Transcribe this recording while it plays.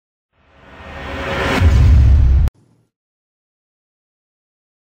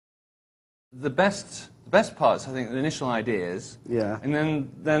the best parts, I think, the initial ideas. Yeah. And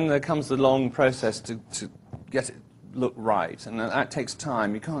then there comes the long process to get it look right, and that takes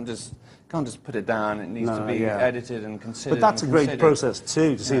time. You can't just put it down. It needs to be edited and considered. But that's a great process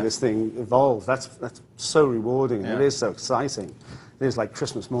too, to see this thing evolve. That's so rewarding, and it is so exciting. It is like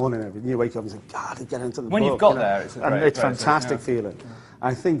Christmas morning. You wake up and say, God, to get into the when book. You've got there, it's a great it's process, fantastic feeling.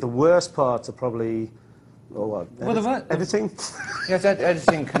 I think the worst parts are probably, editing. Yes,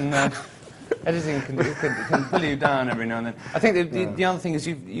 editing can. Editing can pull you down every now and then. I think the other thing is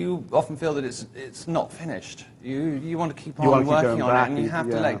you often feel that it's not finished. You want to keep on working on it, and you have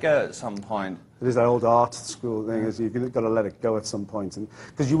to let go at some point. It is that old art school thing, is you've got to let it go at some point,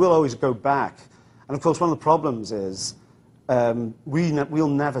 because you will always go back. And of course, one of the problems is we'll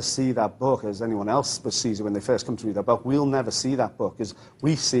never see that book as anyone else sees it when they first come to read that book. We'll never see that book as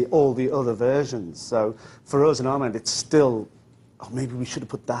we see all the other versions. So for us, in our mind, it's still, oh, maybe we should have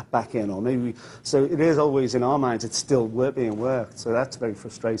put that back in, or maybe so it is always in our minds, it's still being worked. So that's a very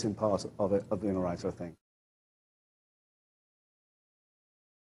frustrating part of it, of being a writer, I think.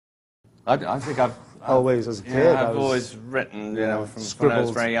 I think I've always, as a kid, I've always written, you know, from when I was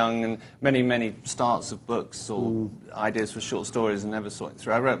very young, and many starts of books or ideas for short stories, and never saw it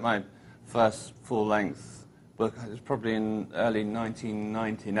through. I wrote my first full-length book. It was probably in early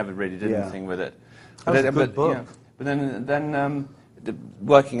 1990. Never really did anything with it. That was a good book. Yeah, but then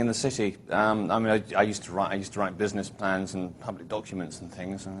working in the city, I mean, I used to write business plans and public documents and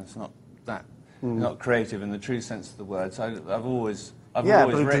things, and it's not that not creative in the true sense of the word. So I've always but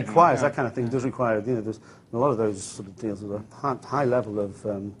it requires that kind of thing. It does require, you know, there's a lot of those sort of deals with a high level of,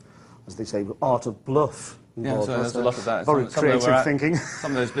 as they say, art of bluff involved. Yeah, so there's a lot of that. Very creative thinking.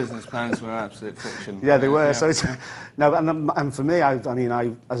 Some of those business plans were absolute fiction. Yeah, they were. Yeah, so it's, no, and for me, as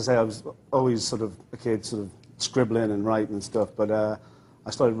I say, I was always sort of a kid, sort of scribbling and writing and stuff. But I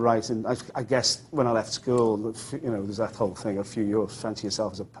started writing. I guess when I left school, you know, there's that whole thing. A few years, fancy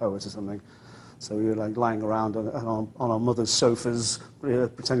yourself as a poet or something. So we were like lying around on our mother's sofas,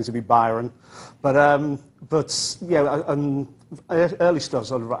 pretending to be Byron. But yeah, early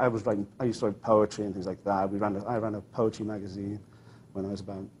stuff. I used to write poetry and things like that. I ran a poetry magazine when I was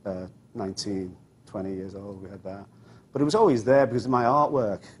about 19, 20 years old. We had that, but it was always there because my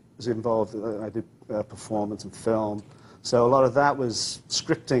artwork was involved. I did performance and film, so a lot of that was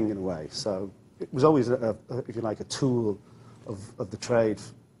scripting in a way. So it was always, if you like, a tool of the trade.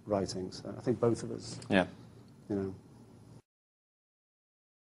 Writing, so I think both of us. Yeah. You know.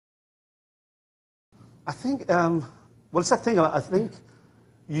 I think, well, it's that thing. I think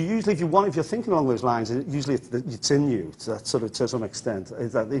you usually, if you're thinking along those lines, usually it's in you. To that sort of, to some extent,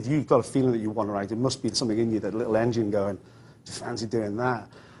 is that if you've got a feeling that you want to write, it must be something in you, that little engine going, do you fancy doing that?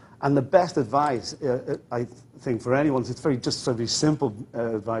 And the best advice, I think, for anyone, it's very simple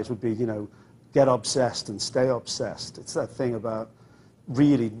advice would be, you know, get obsessed and stay obsessed. It's that thing about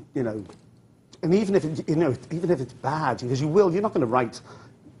really, you know, and even if it's bad, because you're not going to write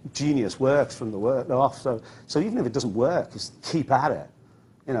genius works from the off. So even if it doesn't work, just keep at it,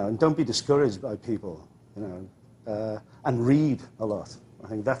 you know, and don't be discouraged by people, you know, and read a lot. I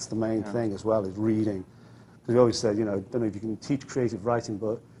think that's the main thing as well, is reading. Because we always said, you know, don't know if you can teach creative writing,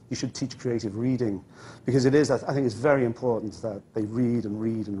 but you should teach creative reading, because it is. I think it's very important that they read and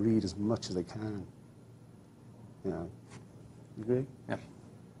read and read as much as they can. You know. You agree? Yeah.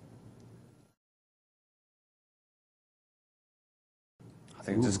 I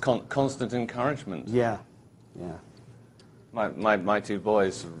think just constant encouragement. Yeah, yeah. My two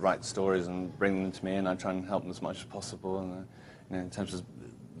boys write stories and bring them to me, and I try and help them as much as possible. And you know, in terms of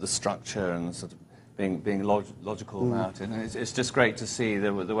the structure and sort of being logical about it. And it's just great to see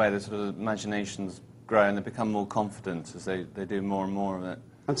the way the sort of imaginations grow and they become more confident as they do more and more of it.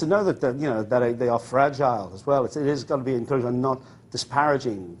 And to know that you know that they are fragile as well. It is got to be encouraged and not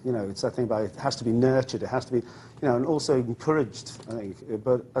disparaging. You know, it's that thing about it has to be nurtured. It has to be, you know, and also encouraged. I think,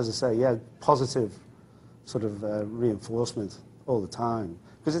 but as I say, yeah, positive sort of reinforcement all the time,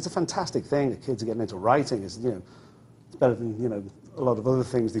 because it's a fantastic thing that kids are getting into writing. Is, you know, it's better than, you know, a lot of other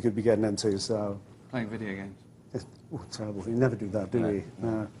things they could be getting into. So playing video games. It's terrible. We never do that, do we?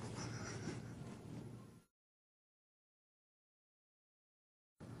 No.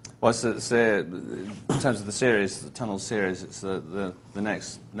 Well, it's in terms of the series, the Tunnels series, it's the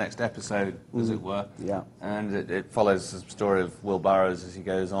next episode, as it were. Yeah. And it follows the story of Will Burroughs as he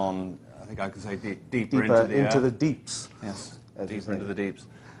goes on. I think I could say deeper into the deeps. Yes, deeper into the deeps.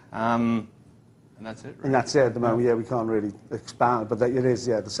 And that's it. Really. And that's it at the moment. Yeah, we can't really expand, but it is,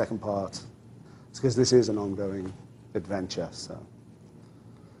 yeah, the second part. It's because this is an ongoing adventure. So.